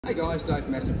Hey guys, Dave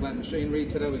from Asset Plant Machinery.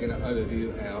 Today we're going to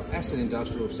overview our Asset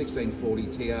Industrial 1640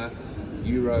 TR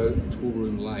Euro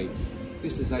Toolroom lathe.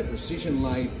 This is a precision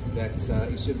lathe that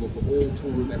is suitable for all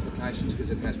toolroom applications because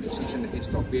it has precision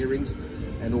headstock bearings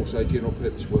and also general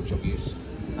purpose workshop use.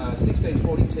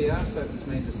 1640 TR, so which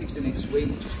means a 16-inch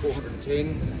swing, which is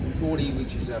 410, 40,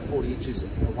 which is 40 inches, a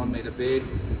 1 metre bed,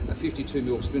 a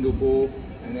 52mm spindle bore,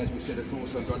 and as we said, it's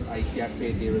also got a gap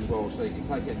bed there as well, so you can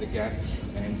take out the gap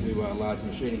and do large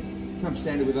machining. Comes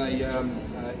standard with a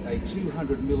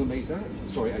 200mm,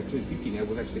 sorry, a 250 now,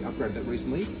 we've actually upgraded that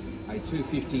recently, a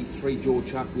 250 3-jaw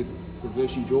chuck with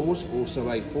reversing jaws, also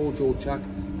a 4-jaw chuck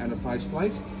and a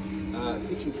faceplate.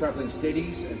 Fiction travelling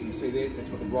Steadies, as you can see there, that's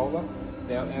got the roller.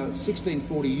 Now our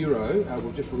 1640 Euro,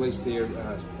 we've just released there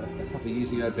a couple of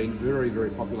years ago, been very,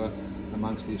 very popular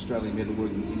amongst the Australian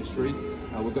metalworking industry.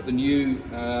 We've got the new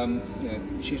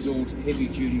chiseled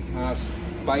heavy-duty cast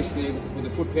base there with a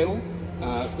foot pedal.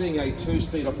 Being a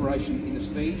 2-speed operation in the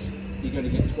speeds, you're going to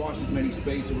get twice as many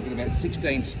speeds, so we're going to get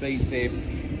 16 speeds there,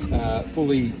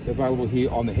 fully available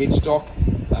here on the headstock.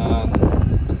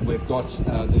 We've got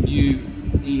the new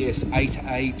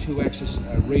ES8A 2-axis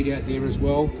readout there as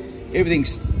well.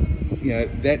 Everything's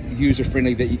that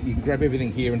user-friendly that you can grab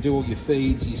everything here and do all your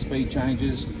feeds, your speed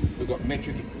changes. We've got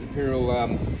metric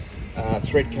imperial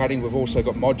thread cutting. We've also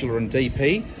got modular and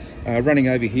DP. Running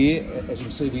over here, as you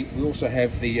can see, we also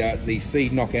have the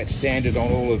feed knockout standard on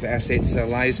all of Asset's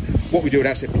lathes. What we do at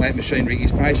Asset Plant Machinery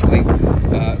is basically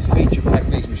feature pack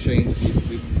these machines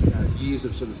with years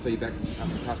of sort of feedback from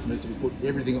customers. So we put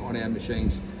everything on our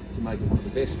machines to make it one of the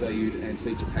best valued and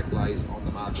feature pack lathes on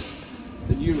the market.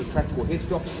 The new retractable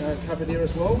headstock cover there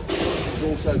as well is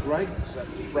also great, so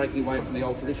breaking away from the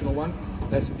old traditional one.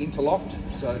 That's interlocked,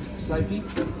 so it's for safety.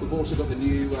 We've also got the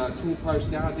new tool post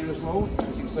guard there as well. As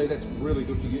you can see, that's really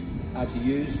good to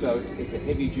use. So it's a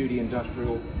heavy-duty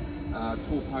industrial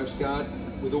tool post guard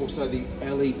with also the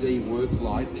LED work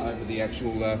light over the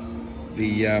actual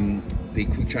the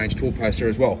quick change tool post there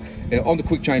as well. Now on the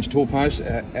quick change tool post,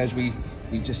 as we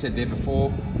just said there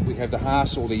before, we have the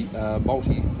Haas or the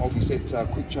multi-set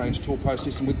quick change tool post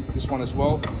system with this one as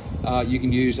well. You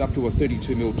can use up to a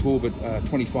 32mm tool, but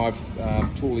 25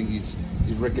 tooling is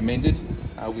recommended.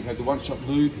 We have the one-shot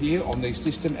lube here on the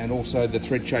system and also the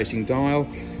thread chasing dial,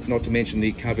 not to mention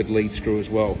the covered lead screw as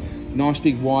well. Nice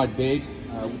big wide bed.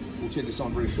 We'll turn this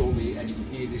on very shortly and you can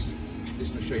hear this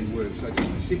machine work. So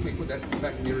just simply put that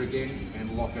back in here again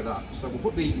and lock it up. So we'll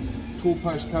put the tool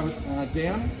post cover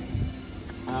down.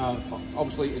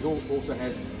 Obviously it also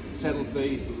has saddle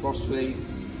feed, cross feed,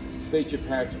 feature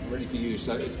packed, ready for use.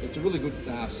 So it's a really good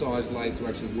size lathe to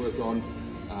actually work on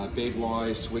bed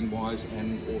wise, swing wise,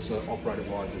 and also operator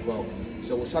wise as well.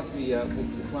 So we'll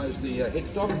we'll close the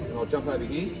headstock and I'll jump over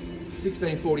here.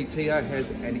 1640 TR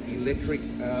has an electric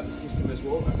system as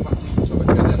well, a clutch system, so I'll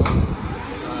turn that on.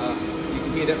 You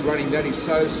can hear that running, that is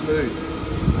so smooth.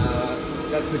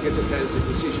 That's because it has the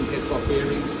precision headstock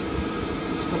bearings.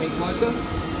 Coming closer,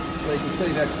 so you can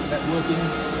see that's working.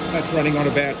 That's running on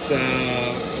about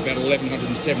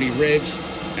 1170 revs,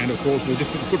 and of course we'll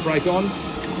just put the foot brake on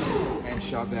and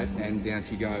shove that, and down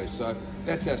she goes. So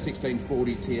that's our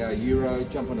 1640 TR Euro.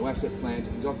 Jump onto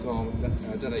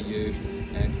assetplant.com.au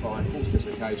and find full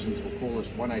specifications, or call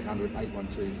us 1800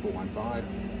 812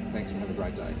 415. Thanks and have a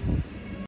great day.